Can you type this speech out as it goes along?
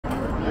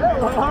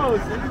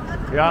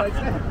Yeah.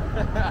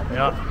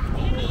 Yeah.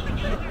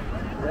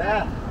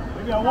 Yeah.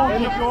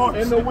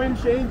 And the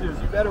wind changes.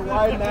 You better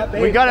widen that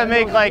base. We got to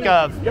make like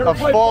a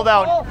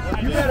fold-out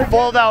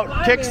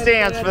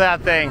kickstands for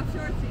that thing.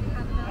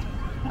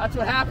 That's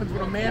what happens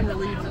when a man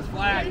relieves his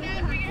flag. He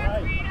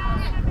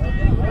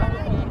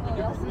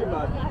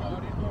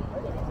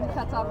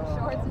cuts off his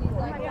shorts and he's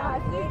like, yeah,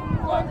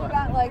 I've only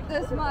got like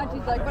this much.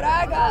 He's like, but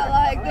I got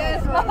like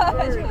this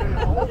much.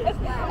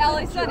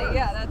 L.A. Sunny,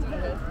 yeah, that's what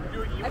it is.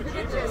 I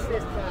forget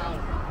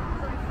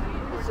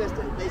It's just,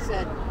 they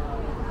said,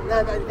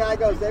 the guy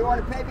goes, they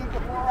want to pay me for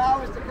 4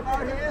 hours to come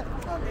out here?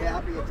 I'm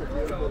happy, it's a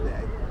beautiful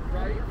day.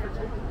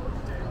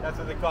 That's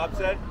what the cop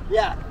said?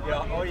 Yeah.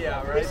 Yeah. Oh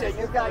yeah, right? He said,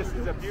 you guys,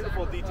 this is a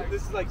beautiful detail.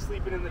 This is like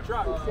sleeping in the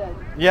truck.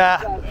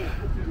 Yeah.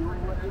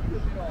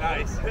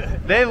 Nice.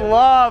 They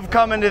love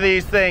coming to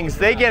these things.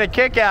 They get a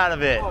kick out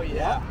of it. Oh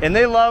yeah. And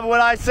they love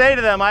what I say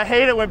to them. I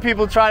hate it when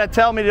people try to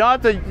tell me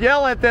not to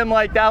yell at them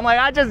like that. I'm like,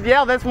 I just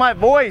yell, that's my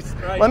voice.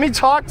 Right. Let me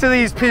talk to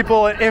these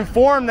people and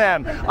inform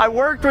them. I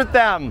worked with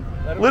them.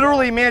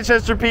 Literally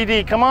Manchester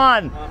PD, come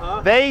on.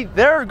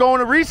 They're going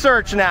to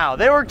research now.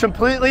 They were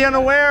completely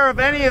unaware of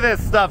any of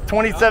this stuff,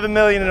 27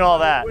 million and all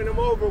that. Win them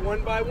over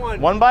one by one.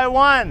 One by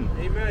one.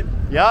 Amen.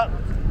 Yep.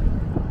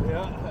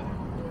 Yeah.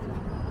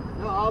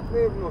 no, all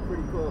 3 of them are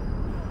pretty cool.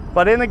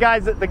 But in the guy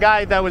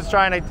that was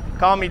trying to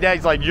call me dad,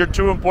 he's like, you're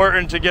too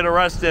important to get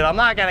arrested. I'm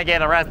not gonna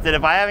get arrested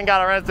if I haven't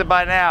got arrested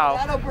by now.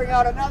 That'll bring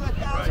out another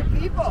 1,000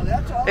 people,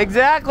 that's all.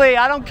 Exactly,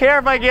 I don't care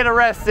if I get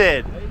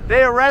arrested.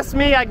 They arrest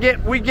me,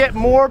 we get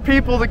more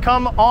people to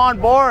come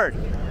on board.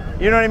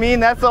 You know what I mean?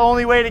 That's the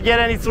only way to get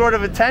any sort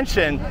of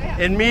attention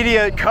in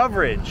media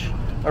coverage.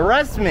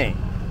 Arrest me.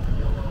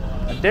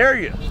 I dare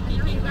you.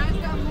 You guys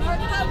got more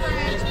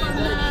coverage from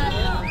the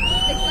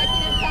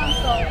executive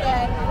council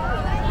than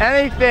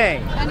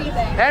Anything.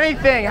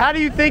 How do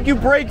you think you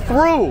break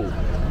through?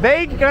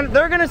 They're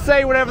gonna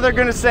say whatever they're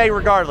gonna say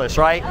regardless,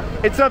 right?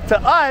 It's up to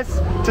us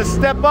to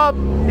step up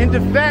and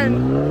defend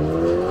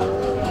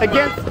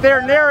against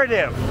their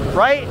narrative,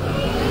 right?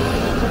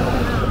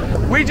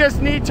 We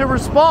just need to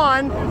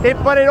respond,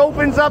 but it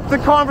opens up the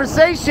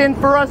conversation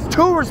for us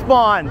to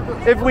respond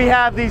if we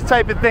have these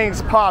type of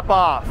things pop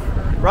off,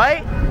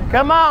 right?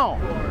 Come on.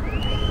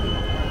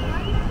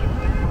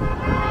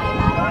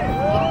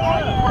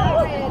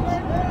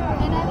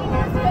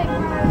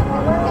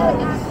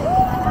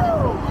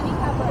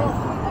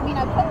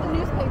 I put the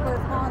newspapers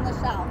on the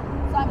shelf,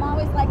 so I'm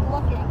always like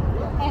looking,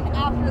 and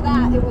after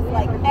that it was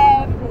like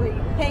every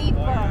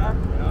paper.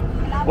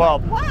 Well,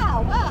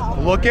 wow.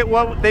 Look at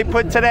what they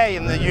put today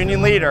in the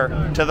Union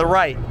Leader to the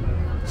right.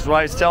 This is what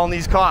I was telling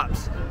these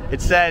cops.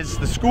 It says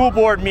the school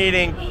board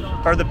meeting,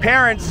 or the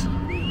parents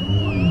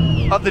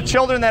of the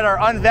children that are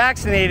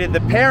unvaccinated,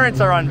 the parents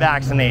are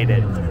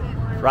unvaccinated,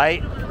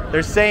 right?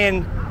 They're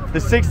saying the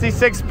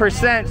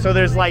 66%, so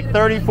there's like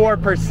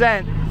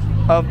 34%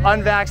 of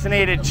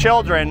unvaccinated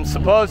children,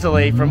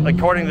 supposedly,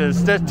 according to the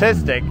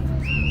statistic,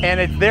 and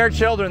it's their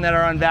children that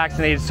are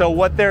unvaccinated. So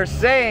what they're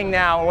saying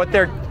now, what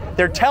they're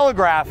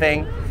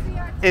telegraphing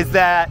is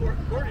that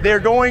they're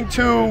going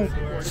to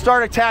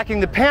start attacking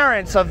the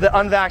parents of the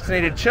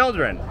unvaccinated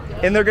children,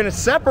 and they're going to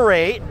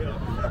separate,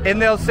 and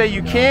they'll say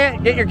you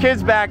can't get your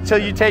kids back till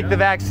you take the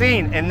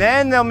vaccine, and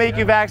then they'll make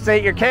you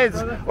vaccinate your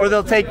kids or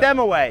they'll take them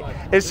away.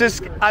 It's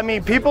just, I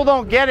mean, people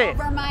don't get it.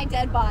 Over my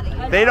dead body.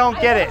 They don't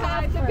get it.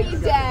 I will have to be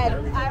dead.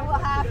 I will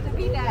have to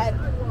be dead.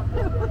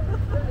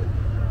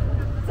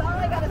 That's all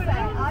I gotta say.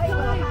 I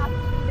will have to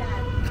be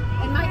dead.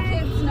 And my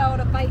kids know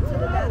to fight to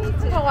the death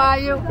too. How are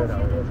you?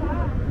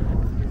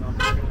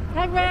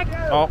 Hi, Rick.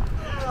 Oh.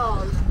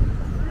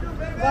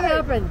 What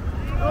happened?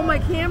 Oh, my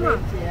camera.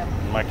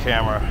 My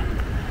camera.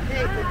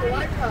 Hey, put the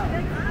lights up.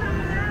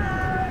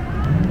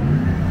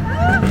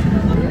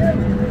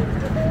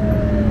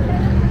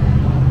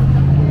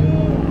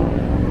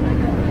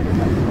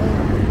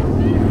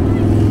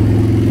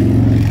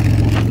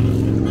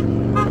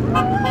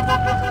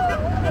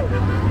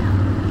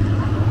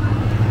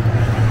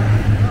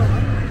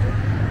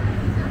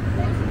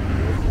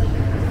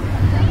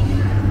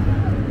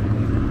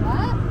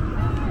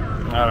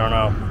 I don't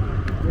know.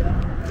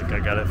 I think I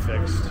got it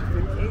fixed.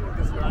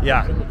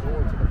 Yeah.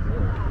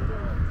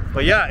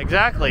 But yeah,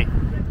 exactly.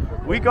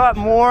 We got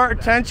more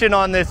attention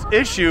on this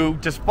issue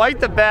despite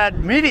the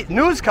bad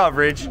news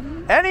coverage.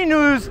 Any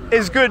news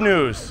is good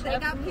news.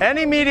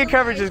 Any media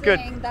coverage is good.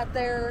 That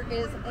there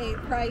is a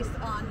price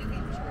on New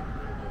Hampshire.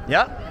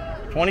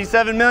 Yep.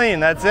 27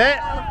 million, that's it.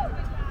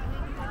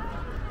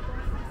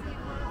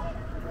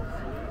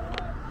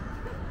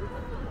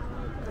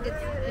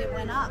 It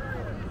went up.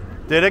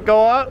 Did it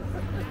go up?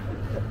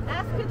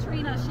 Ask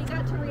Katrina. She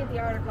got to read the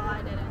article.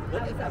 I didn't.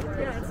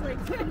 Yeah, it's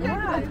like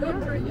 300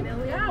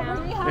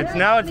 million. It's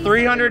now it's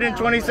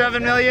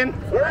 327 million.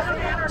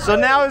 So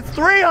now it's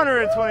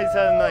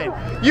 327 million.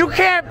 You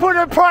can't put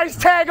a price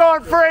tag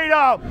on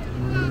freedom.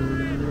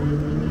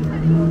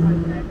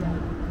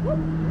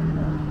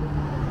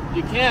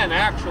 You can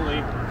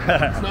actually.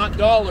 It's not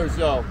dollars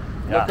though.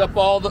 Yeah.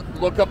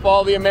 Look up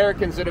all the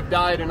Americans that have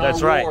died in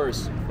That's our right.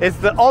 wars. It's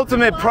the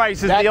ultimate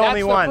price is the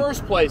only one. That's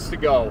the first place to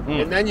go.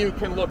 And then you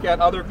can look at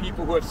other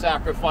people who have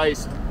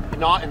sacrificed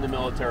not in the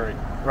military.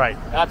 Right.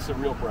 That's the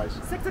real price.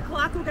 6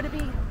 o'clock, we're going to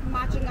be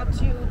marching up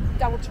to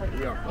Doubletree.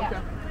 Yeah. Okay.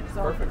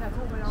 So Perfect. that's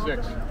what we're all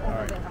 6. doing All over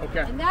right. there. Okay.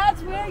 And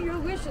that's where your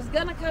wish is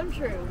gonna come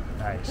true.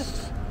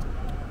 Nice.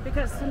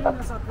 Because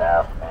Selena's up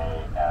there.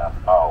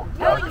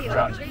 Tell you.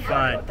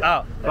 Fine.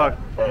 Oh, fuck.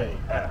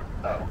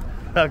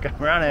 Look, I'm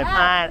running.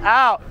 Fine.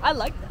 Out. I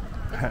like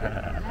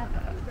that.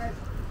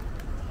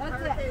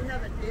 That's it. They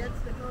have a dance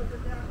that goes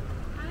with that.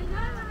 I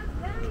know,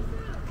 very soon.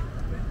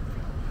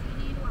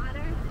 You need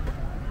water?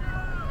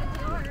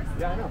 It's yours.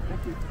 Yeah, I know.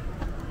 Thank you.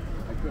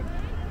 I could.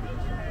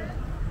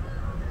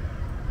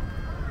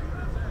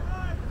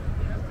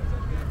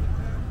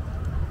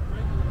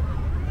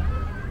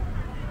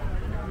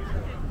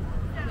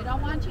 We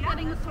don't want you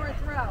getting a sore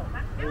throat.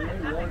 Only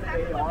one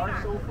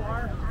AR so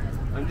far?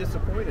 I'm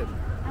disappointed.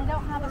 I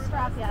don't have a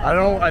strap yet. I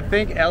don't. I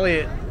think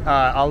Elliot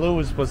Alou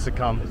was supposed to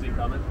come. Is he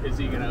coming? Is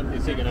he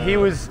gonna? He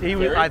was.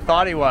 carry? I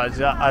thought he was.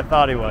 Yeah, I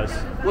thought he was.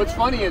 What's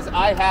funny is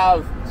I've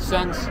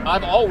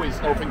always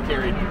open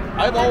carried.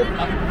 I love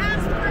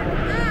it.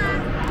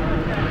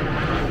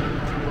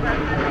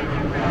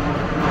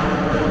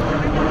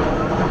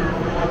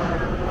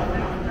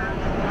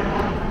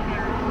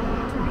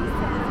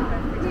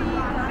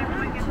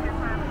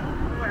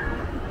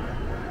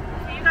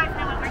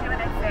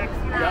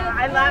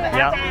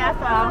 Yeah.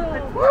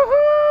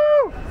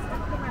 Woohoo!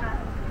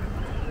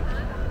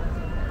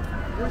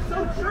 We're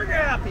so trigger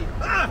happy.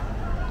 Ah!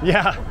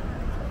 Yeah.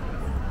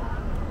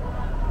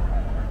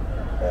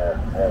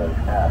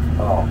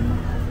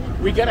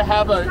 We gotta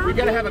have a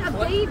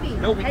clap. baby.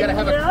 No, we gotta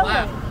have a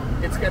clap.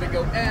 It's gotta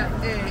go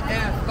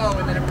F-A-F-O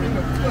and then everybody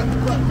goes clap,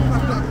 clap,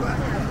 clap, clap, clap.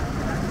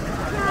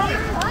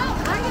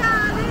 I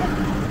got it.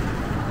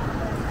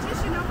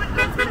 Just, you know what? I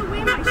was going to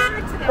wear my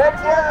shirt today. Thank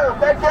you.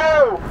 Thank you.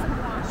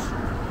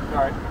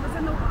 Sorry. It was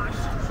in the wash.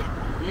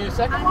 You need a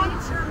second I one?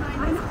 made sure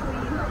mine was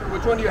clean.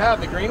 Which one do you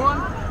have? The green one?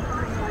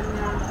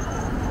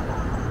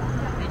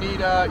 You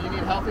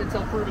need healthy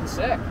until proven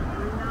sick.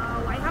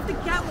 No, I have to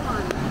get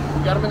one.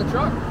 You got them in the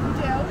truck. You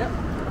do? Yep.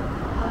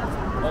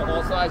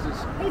 All sizes.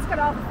 He's got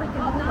all the freaking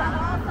Not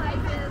all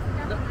sizes.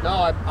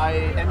 No, I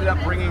ended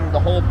up bringing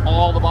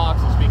all the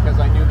boxes because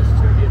I knew this was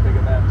going to be a big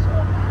event. So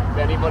if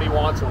anybody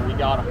wants them, we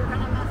got them. You're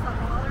gonna mess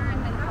up all our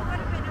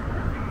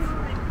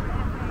inventory.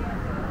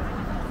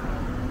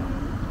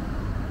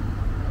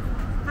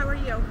 How are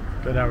you?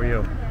 Good. How are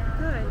you?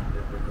 Good.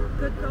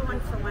 Good going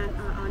for when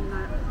on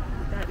that.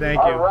 Thank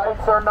Our you.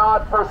 rights are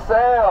not for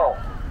sale.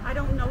 I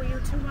don't know you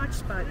too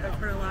much, but I've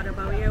heard a lot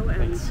about you.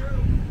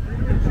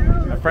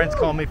 And My friends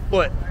call me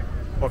Foot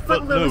or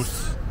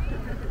Footloose.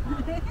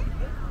 Yeah,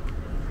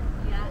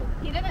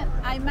 he didn't.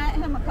 I met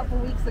him a couple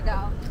weeks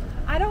ago.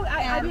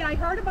 I mean, I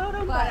heard about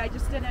him, but I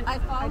just didn't. I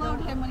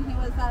followed him when he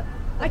was at.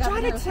 The I try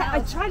governor's to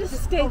house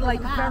just stay over the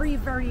like mask.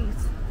 very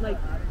like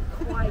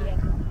quiet.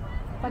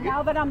 But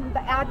now that I'm the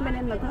admin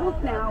in the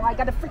group now, I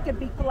gotta freaking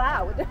be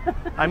loud.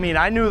 I mean,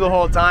 I knew the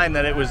whole time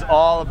that it was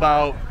all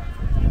about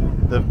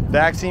the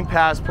vaccine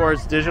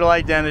passports, digital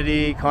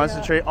identity,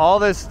 concentrate, all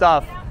this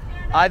stuff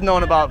I've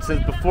known about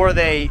since before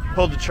they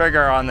pulled the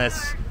trigger on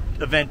this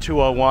Event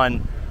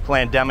 201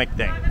 pandemic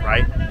thing,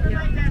 right?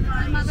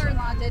 My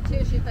mother-in-law did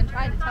too. She's been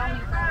trying to tell me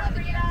for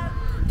 11 years.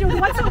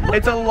 Dude,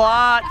 It's a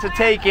lot to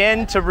take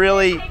in to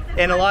really,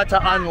 and a lot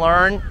to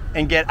unlearn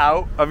and get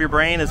out of your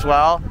brain as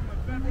well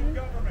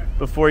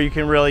before you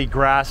can really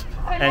grasp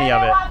any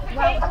of it.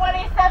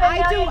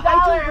 I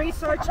do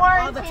research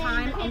all the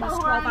time,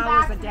 almost 12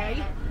 hours a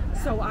day,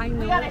 so I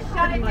know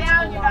pretty much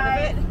a lot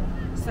of it.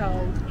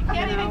 So You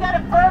can't even go to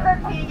Burger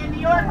King in New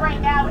York right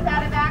now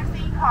without a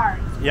vaccine card.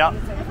 Yep.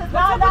 This is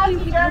not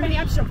Nazi Germany.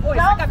 Don't send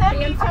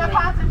me to a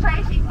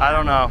concentration camp. I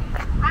don't know.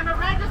 I'm a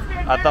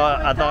registered I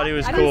thought he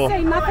was I cool.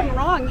 didn't say nothing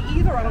wrong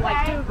either. I'm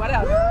like, dude,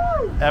 whatever.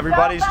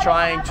 Everybody's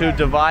trying to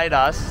divide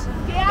us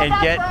and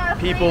get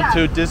people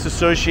to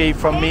disassociate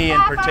from me in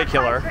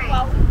particular.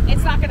 Well,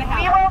 it's not gonna We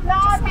happen. will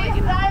not be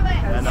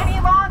silent any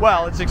longer.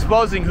 Well, it's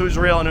exposing who's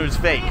real and who's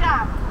fake.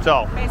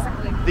 So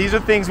Basically. these are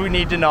things we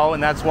need to know,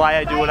 and that's why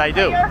I do what I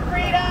do. Fight for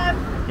your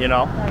freedom. You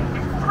know?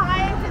 It's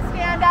time to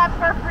stand up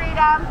for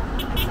freedom.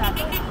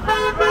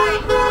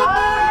 Fight all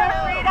for your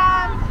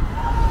freedom.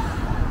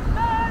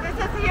 This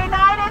is the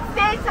United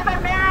States of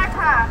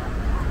America.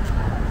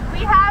 We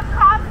have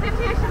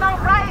constitutional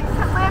rights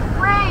to live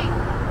free.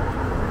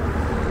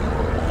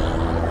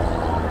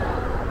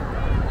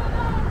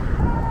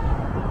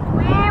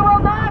 We will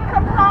not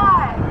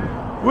comply.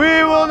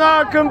 We will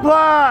not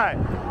comply.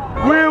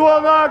 We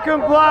will not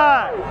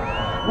comply.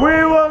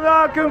 We will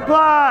not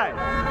comply.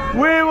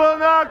 We will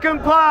not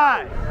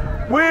comply.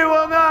 We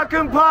will not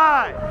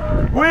comply.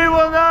 We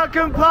will not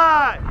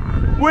comply.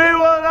 We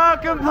will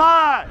not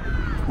comply.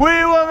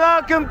 We will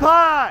not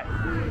comply.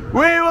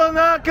 We will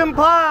not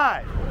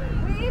comply.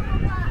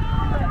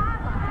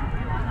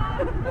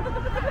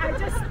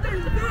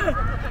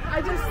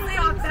 I just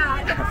thought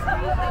that.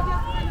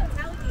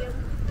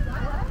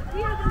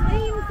 We are the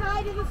lane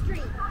side of the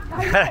street.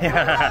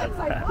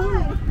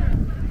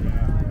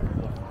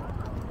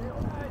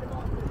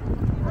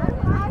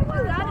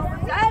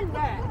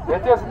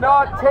 It does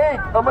not take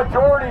a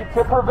majority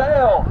to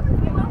prevail,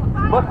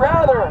 but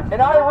rather an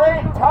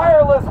irate,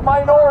 tireless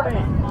minority.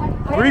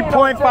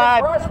 3.5.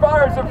 Brush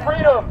fires of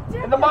freedom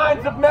in the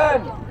minds of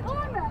men.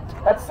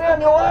 That's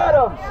Samuel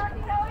Adams.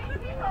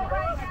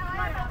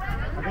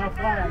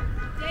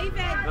 David,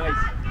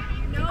 Nice.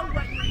 you know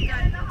what you've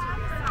done to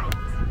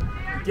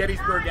the site.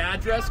 Gettysburg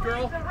Address,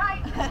 girl. You got it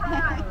right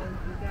there.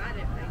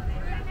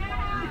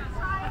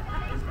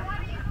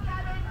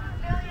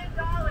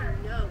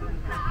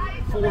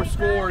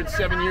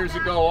 407 years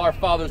ago, our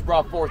fathers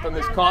brought forth on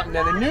this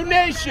continent a new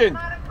nation,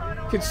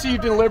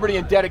 conceived in liberty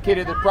and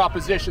dedicated to the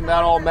proposition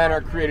that all men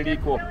are created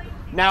equal.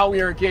 Now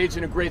we are engaged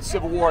in a great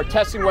civil war,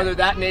 testing whether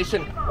that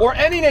nation, or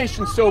any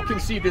nation so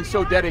conceived and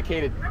so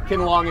dedicated,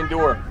 can long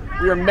endure.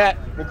 We are met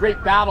in the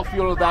great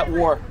battlefield of that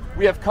war.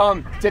 We have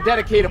come to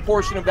dedicate a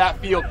portion of that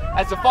field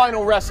as the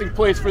final resting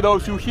place for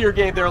those who here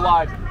gave their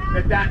lives,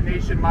 that that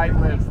nation might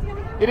live.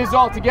 It is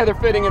altogether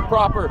fitting and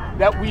proper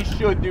that we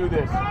should do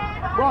this.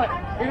 But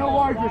in a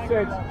larger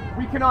sense,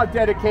 we cannot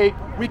dedicate,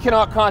 we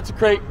cannot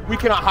consecrate, we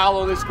cannot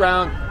hallow this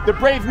ground. The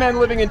brave men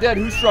living and dead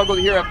who struggled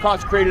here have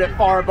consecrated it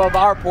far above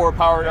our poor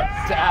power to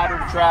add or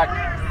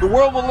detract. The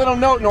world will little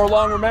note nor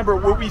long remember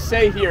what we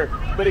say here,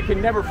 but it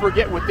can never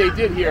forget what they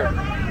did here.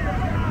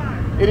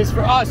 It is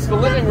for us, the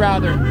living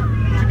rather,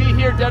 to be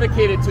here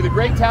dedicated to the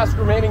great task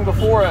remaining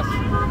before us.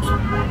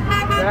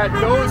 That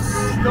those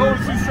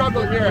who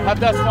struggle here have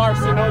thus far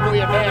so nobly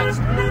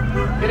advanced.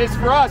 It is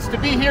for us to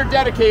be here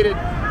dedicated.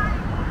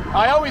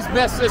 I always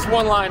mess this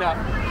one line up.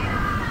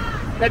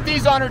 That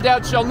these honored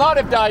dead shall not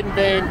have died in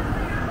vain,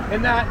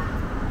 and that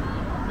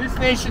this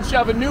nation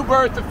shall have a new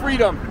birth of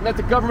freedom, and that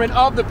the government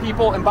of the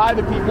people and by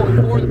the people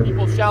and for the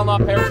people shall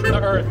not perish from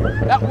the earth.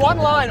 That one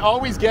line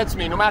always gets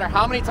me, no matter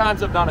how many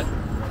times I've done it.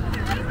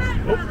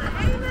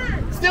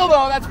 Still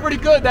though, that's pretty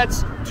good.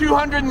 That's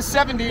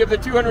 270 of the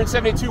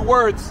 272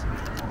 words.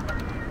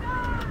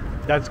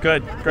 That's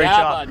good. Great Yeah,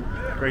 job.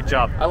 bud. Great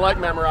job. I like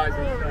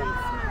memorizing things.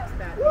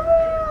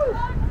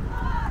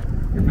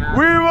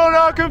 We will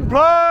not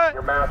comply.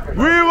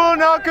 We will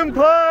not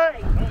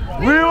comply.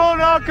 We will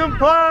not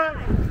comply.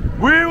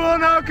 We will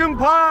not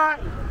comply.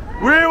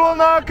 We will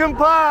not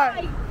comply.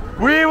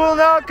 We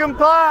will not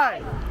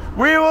comply.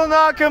 We will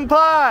not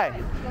comply.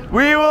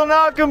 We will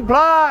not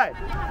comply.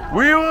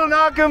 We will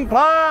not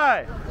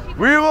comply.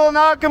 We will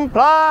not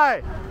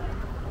comply.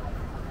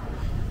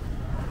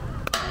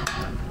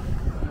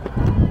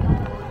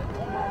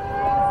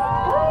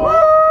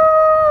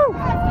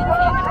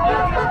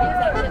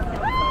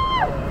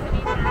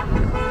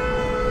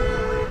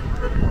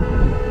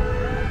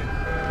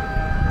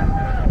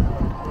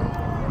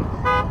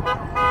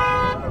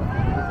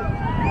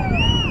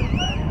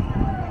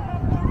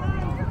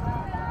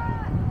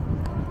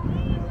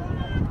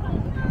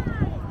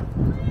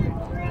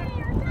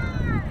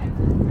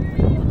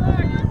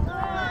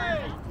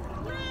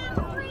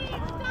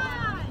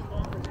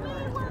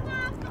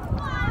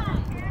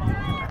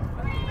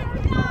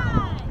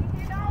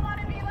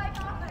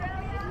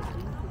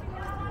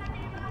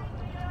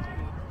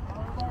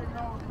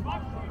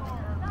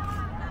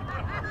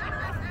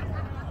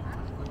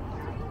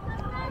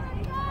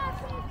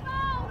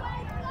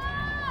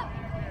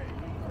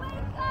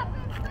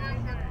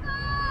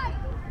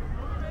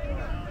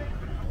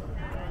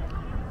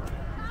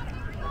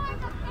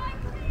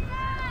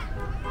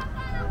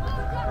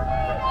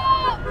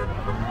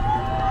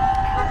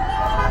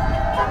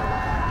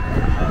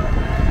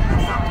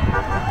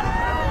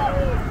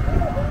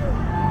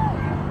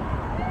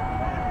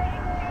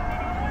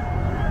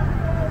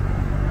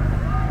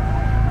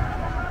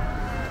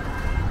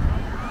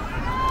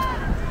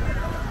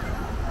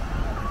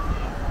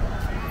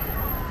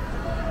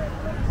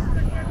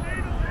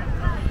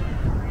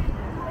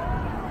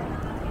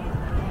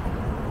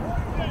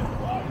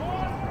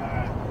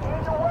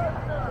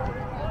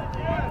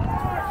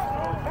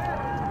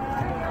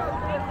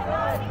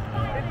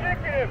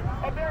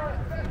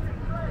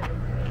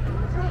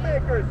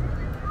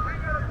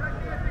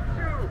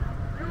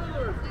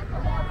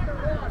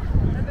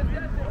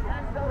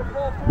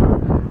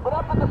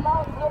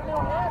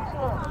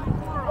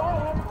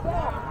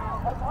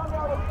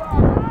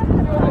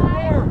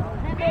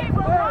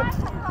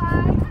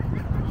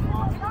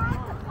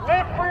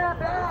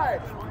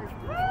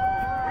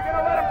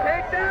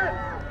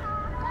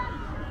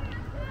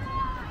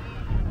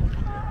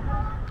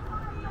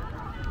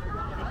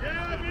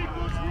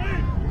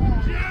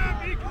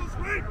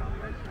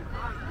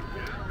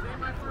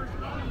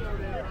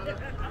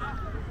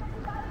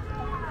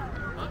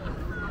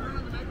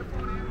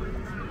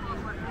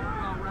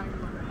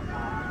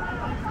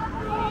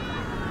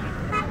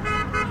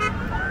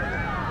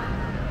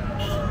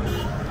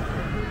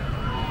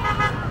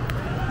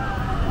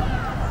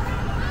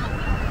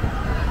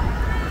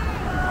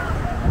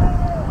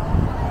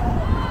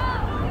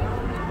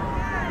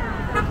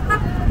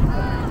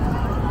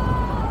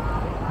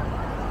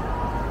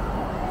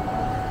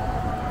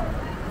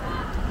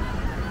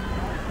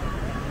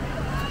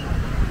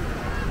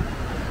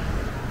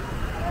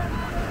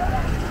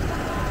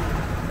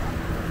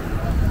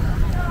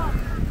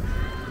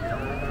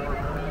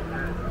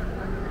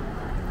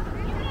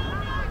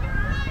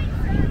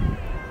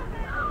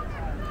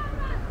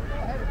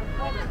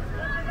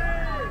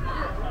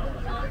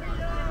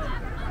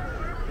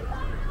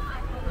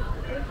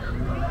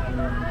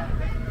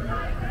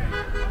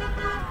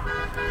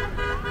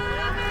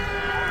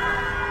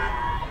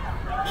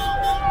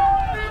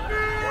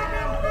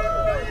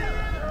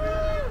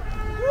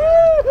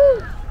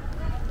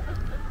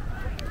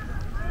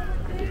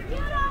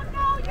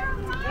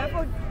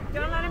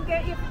 Don't let them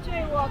get you for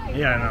jaywalking.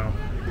 Yeah, I know.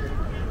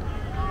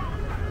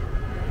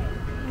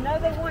 No,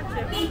 they want to.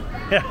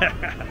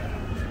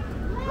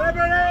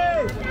 Liberty!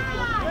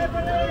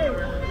 Liberty!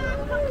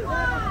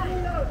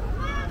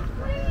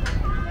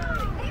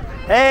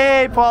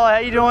 Hey, Paula, how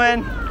you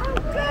doing?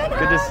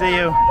 Good to see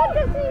you.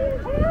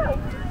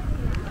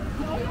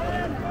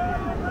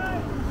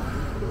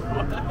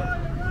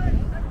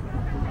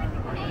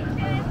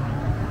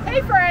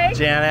 Hey, Frank.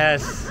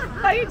 Janice.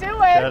 How you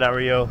doing? Good, how are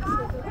you?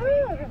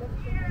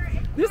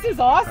 This is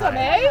awesome,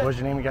 eh? What's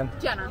your name again?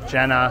 Jenna.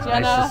 Jenna.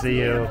 Nice to see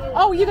you.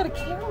 Oh, you got a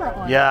camera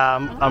on. Yeah,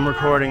 I'm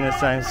recording this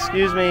time.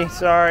 Excuse me,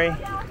 sorry.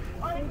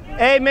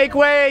 Hey, make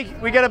way!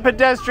 We got a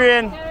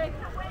pedestrian.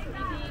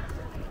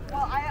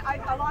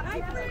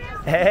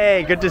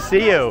 Hey, good to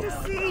see you. Nice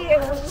to see you.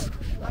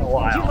 A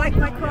while. Do you like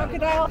my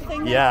crocodile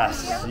thing?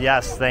 Yes,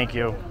 yes, thank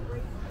you.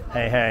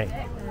 Hey,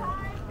 hey.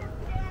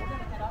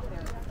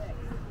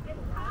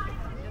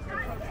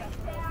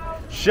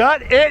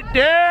 Shut it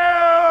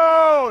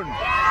down!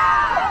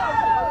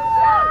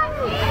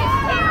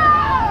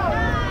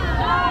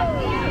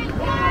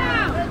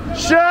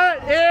 Shut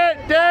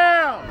it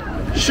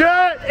down!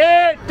 Shut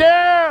it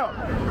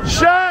down!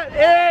 Shut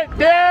it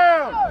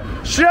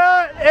down!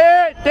 Shut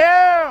it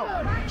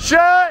down!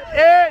 Shut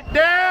it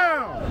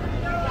down!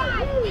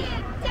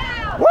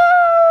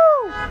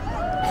 Woo!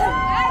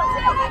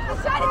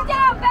 Shut it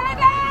down,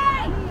 baby!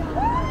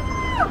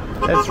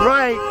 That's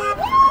right.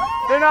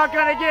 They're not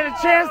gonna get a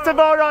chance to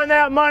vote on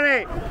that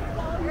money.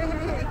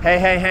 Hey,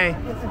 hey, hey.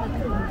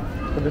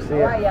 Good to see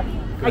you.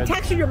 I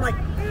texted you, I'm like,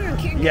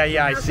 can't Yeah,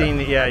 yeah, I seen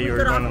it. Yeah, you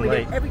were running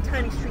late. Every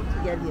tiny street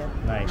to get here.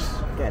 Nice.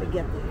 Gotta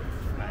get there.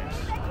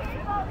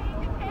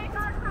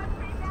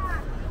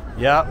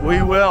 Yeah,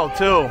 we will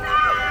too.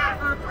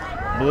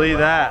 Believe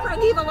that.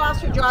 Frank Eva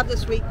lost her job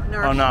this week,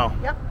 nurse. Oh no.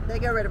 Yep, they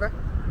got rid of her.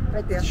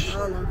 Right there,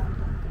 all alone.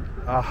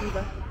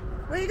 Eva.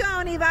 Where you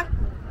going, Eva?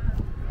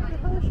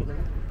 How is she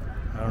going?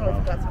 I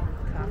don't know.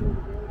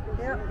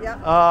 Yep, yep.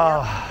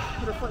 Oh. Yep.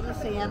 Put her foot in the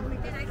sand.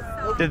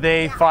 Did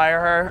they fire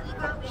her?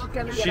 She's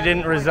gonna She get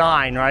didn't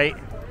resign, right?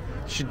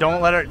 She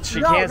don't let her.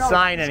 She can't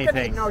sign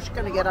anything. No, she's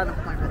gonna get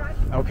unemployment.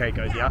 Okay,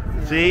 good. Yeah.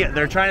 See,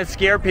 they're trying to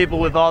scare people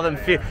with all them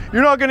fear.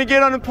 You're not gonna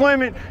get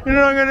unemployment. You're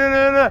not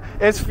gonna.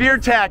 It's fear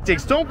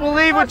tactics. Don't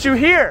believe what you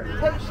hear.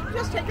 Hey, she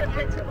just taking a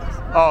picture of us.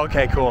 Oh,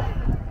 okay, cool.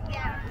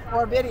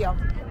 Or video.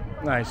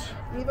 Nice.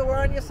 Eva, we're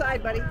on your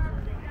side, buddy.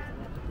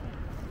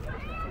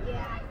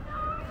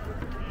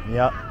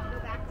 Yep.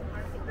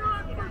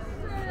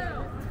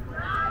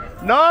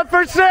 Not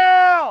for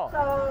sale.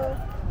 So.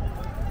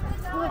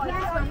 Well,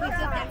 here's when we did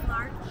that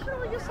march.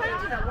 You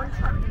signed to that one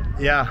truck.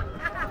 Yeah.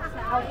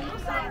 How we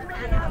signed.